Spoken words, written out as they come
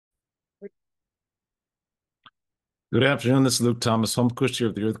Good afternoon. This is Luke Thomas Holmquist here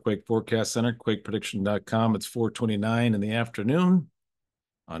at the Earthquake Forecast Center, quakeprediction.com. It's 4:29 in the afternoon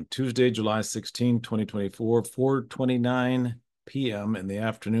on Tuesday, July 16, 2024, 4:29 p.m. in the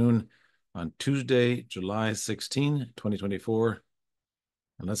afternoon on Tuesday, July 16, 2024.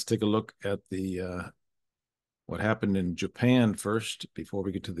 And let's take a look at the what happened in Japan first before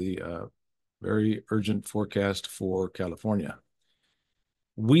we get to the very urgent forecast for California.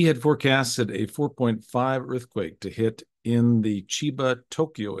 We had forecasted a 4.5 earthquake to hit in the Chiba,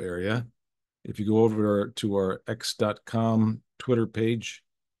 Tokyo area. If you go over to our x.com Twitter page,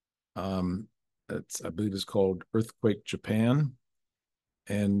 I believe it's called Earthquake Japan.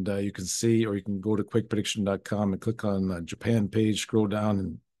 And you can see, or you can go to quakeprediction.com and click on the Japan page, scroll down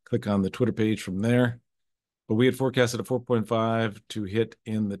and click on the Twitter page from there. But we had forecasted a 4.5 to hit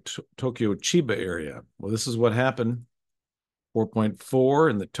in the Tokyo Chiba area. Well, this is what happened. 4.4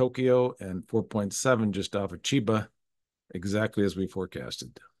 in the Tokyo and 4.7 just off of Chiba, exactly as we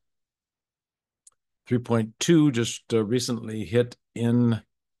forecasted. 3.2 just recently hit in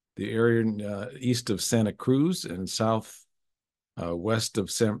the area east of Santa Cruz and southeast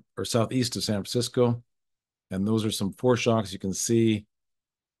of San Francisco. And those are some foreshocks. You can see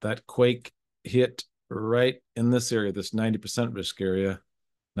that quake hit right in this area, this 90% risk area.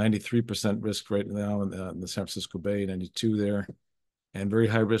 93% risk right now in the San Francisco Bay, 92 there, and very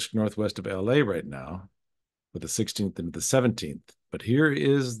high risk northwest of LA right now with the 16th and the 17th. But here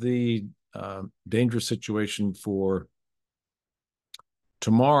is the dangerous situation for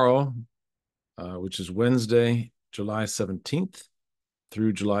tomorrow, which is Wednesday, July 17th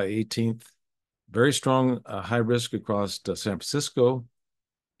through July 18th. Very strong high risk across San Francisco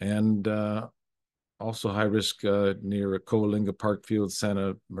and also high risk near Coalinga, Parkfield,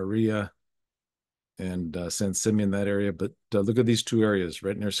 Santa Maria, and San Simeon, that area. But look at these two areas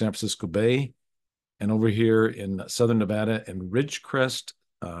right near San Francisco Bay and over here in southern Nevada and Ridgecrest,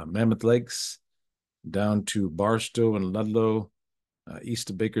 Mammoth Lakes, down to Barstow and Ludlow, east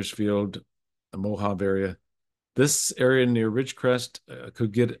of Bakersfield, the Mojave area. This area near Ridgecrest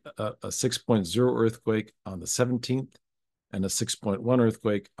could get a 6.0 earthquake on the 17th and a 6.1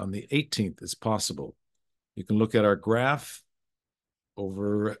 earthquake on the 18th is possible. You can look at our graph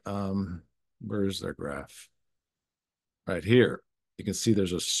over, where's our graph? Right here. You can see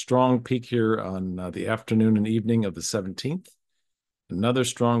there's a strong peak here on the afternoon and evening of the 17th. Another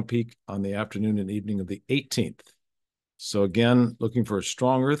strong peak on the afternoon and evening of the 18th. So again, looking for a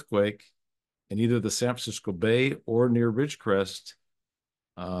strong earthquake in either the San Francisco Bay or near Ridgecrest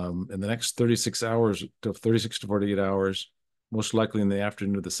in the next 36 hours to 36 to 48 hours, most likely in the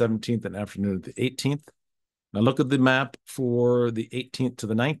afternoon of the 17th and afternoon of the 18th. Now look at the map for the 18th to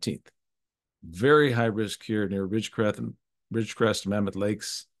the 19th. Very high risk here near Ridgecrest, Mammoth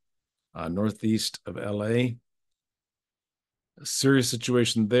Lakes, northeast of LA. A serious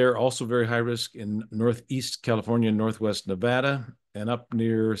situation there. Also very high risk in northeast California, northwest Nevada, and up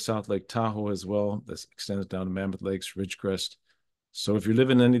near South Lake Tahoe as well. This extends down to Mammoth Lakes, Ridgecrest. So if you live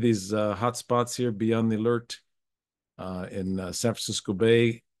in any of these hot spots here, be on the alert in San Francisco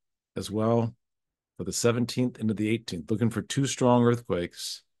Bay as well for the 17th into the 18th. Looking for two strong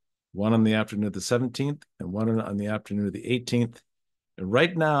earthquakes, one on the afternoon of the 17th and one on the afternoon of the 18th. And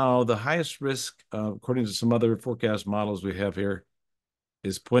right now, the highest risk, according to some other forecast models we have here,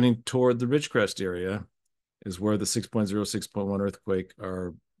 is pointing toward the Ridgecrest area, is where the 6.0, 6.1 earthquake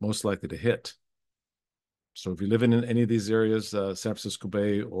are most likely to hit. So if you live in any of these areas, San Francisco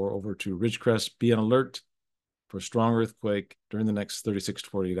Bay or over to Ridgecrest, be on alert for a strong earthquake during the next 36 to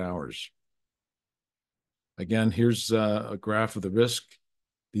 48 hours. Again, here's a graph of the risk.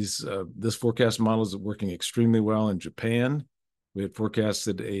 This forecast model is working extremely well in Japan. We had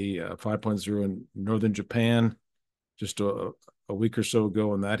forecasted a 5.0 in northern Japan just a week or so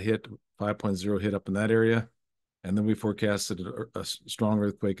ago, and that hit 5.0 hit up in that area. And then we forecasted a strong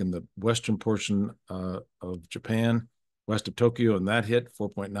earthquake in the western portion of Japan, west of Tokyo, and that hit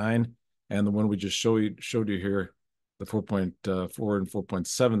 4.9. And the one we just showed you here, the 4.4 and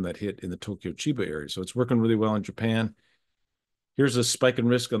 4.7 that hit in the Tokyo Chiba area. So it's working really well in Japan. Here's a spike in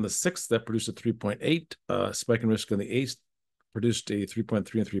risk on the 6th that produced a 3.8. Spike in risk on the 8th produced a 3.3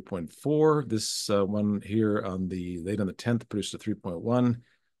 and 3.4. This one here on the late on the 10th produced a 3.1.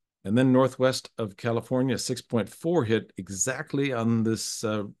 And then northwest of California, 6.4 hit exactly on this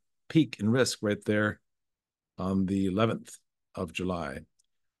peak in risk right there on the 11th of July.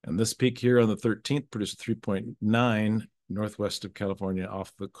 And this peak here on the 13th produced a 3.9 northwest of California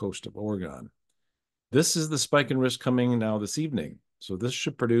off the coast of Oregon. This is the spike in risk coming now this evening. So this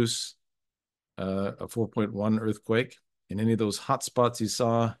should produce a 4.1 earthquake in any of those hot spots you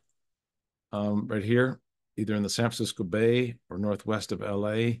saw right here. either in the San Francisco Bay or northwest of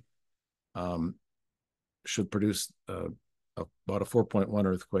LA, should produce about a 4.1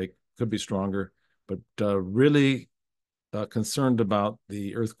 earthquake. Could be stronger, but really concerned about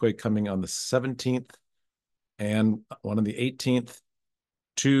the earthquake coming on the 17th and one on the 18th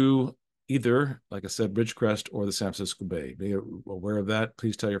to either, like I said, Ridgecrest or the San Francisco Bay. Be aware of that.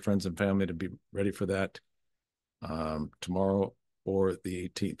 Please tell your friends and family to be ready for that tomorrow or the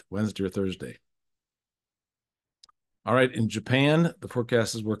 18th, Wednesday or Thursday. All right, in Japan, the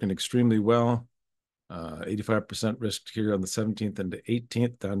forecast is working extremely well. 85% risk here on the 17th and the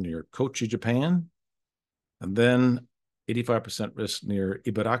 18th down near Kochi, Japan. And then 85% risk near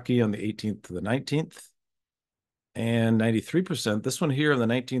Ibaraki on the 18th to the 19th. And 93%, this one here on the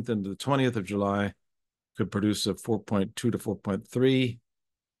 19th and the 20th of July could produce a 4.2 to 4.3,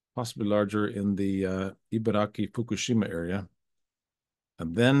 possibly larger in the Ibaraki Fukushima area.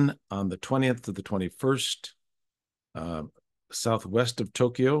 And then on the 20th to the 21st, southwest of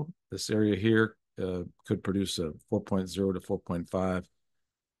Tokyo, this area here could produce a 4.0 to 4.5.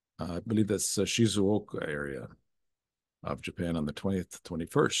 I believe that's Shizuoka area of Japan on the 20th to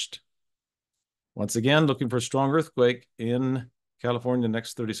 21st. Once again, looking for a strong earthquake in California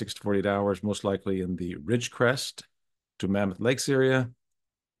next 36 to 48 hours, most likely in the Ridgecrest to Mammoth Lakes area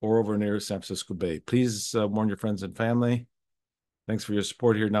or over near San Francisco Bay. Please warn your friends and family. Thanks for your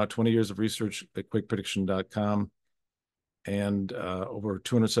support here. Now 20 years of research at quakeprediction.com and over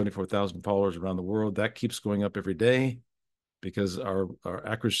 274,000 followers around the world. That keeps going up every day because our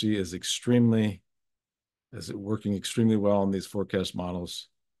accuracy is working extremely well on these forecast models.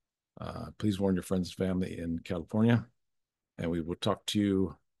 Please warn your friends and family in California, and we will talk to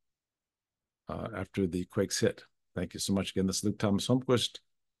you after the quakes hit. Thank you so much again. This is Luke Thomas Holmquist,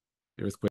 the Earthquake